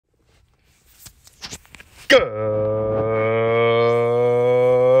Good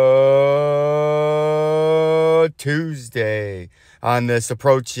Tuesday on this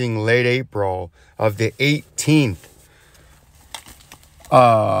approaching late April of the 18th of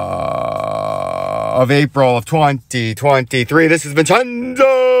April of 2023. This is VINCENZO'S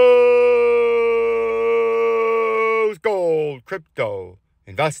Gold Crypto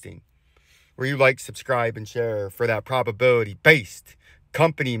Investing, where you like, subscribe, and share for that probability-based,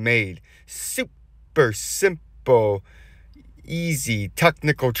 company-made, super simple, easy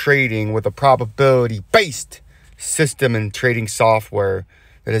technical trading with a probability-based system and trading software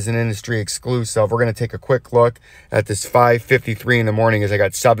that is an industry exclusive. We're going to take a quick look at this 5:53 in the morning as I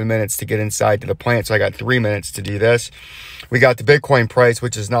got 7 minutes to get inside to the plant, so I got 3 minutes to do this. We got the Bitcoin price,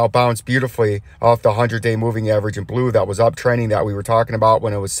 which has now bounced beautifully off the 100-day moving average in blue that was uptrending that we were talking about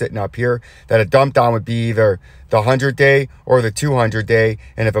when it was sitting up here. That a dump down would be either the 100-day or the 200-day,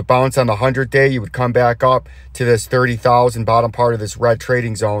 and if it bounced on the 100-day, you would come back up to this 30,000 bottom part of this red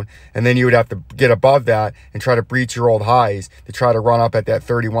trading zone, and then you would have to get above that and try to breach your old highs to try to run up at that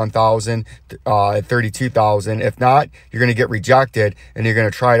 31,000, 32,000. If not, you're going to get rejected, and you're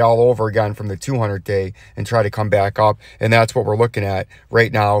going to try it all over again from the 200-day and try to come back up, and that's what we're looking at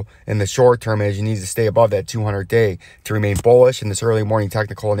right now in the short term, as you need to stay above that 200-day to remain bullish in this early morning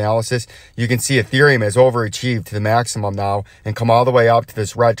technical analysis. You can see Ethereum has overachieved to the maximum now and come all the way up to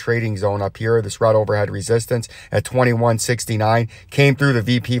this red trading zone up here, this red overhead resistance at 2169. Came through the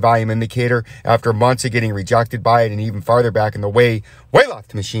VP volume indicator after months of getting rejected by it and even farther back in the way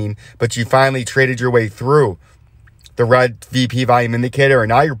left machine, but you finally traded your way through the red VP volume indicator, and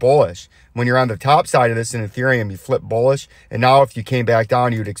now you're bullish. When you're on the top side of this in Ethereum, you flip bullish, and now if you came back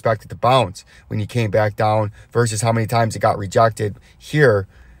down, you would expect it to bounce when you came back down versus how many times it got rejected here.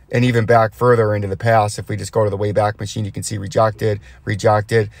 And even back further into the past, if we just go to the way back machine, you can see rejected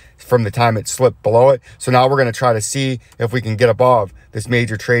from the time it slipped below it. So now we're going to try to see if we can get above this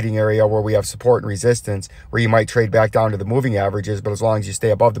major trading area where we have support and resistance, where you might trade back down to the moving averages. But as long as you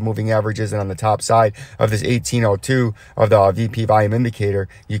stay above the moving averages and on the top side of this 1802 of the VP volume indicator,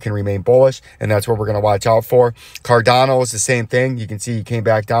 you can remain bullish. And that's what we're going to watch out for. Cardano is the same thing. You can see you came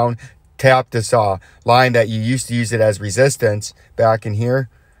back down, tapped this line that you used to use it as resistance back in here.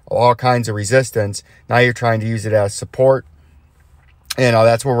 All kinds of resistance. Now you're trying to use it as support. And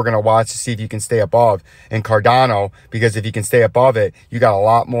that's what we're going to watch to see if you can stay above in Cardano, because if you can stay above it, you got a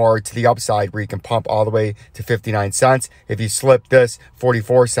lot more to the upside where you can pump all the way to 59 cents. If you slip this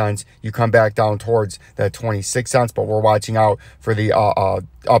 44 cents, you come back down towards that 26 cents. But we're watching out for the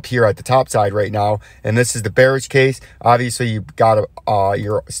up here at the top side right now. And this is the bearish case. Obviously, you got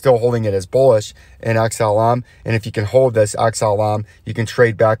you're still holding it as bullish in XLM. And if you can hold this XLM, you can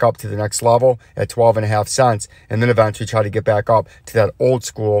trade back up to the next level at 12.5 cents, and then eventually try to get back up to that old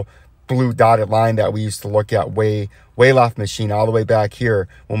school blue dotted line that we used to look at way left machine all the way back here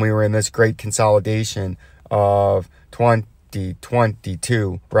when we were in this great consolidation of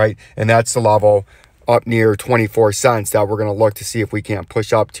 2022, right? And that's the level up near 24 cents that we're going to look to see if we can't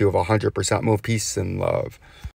push up to of 100% move. Peace and love.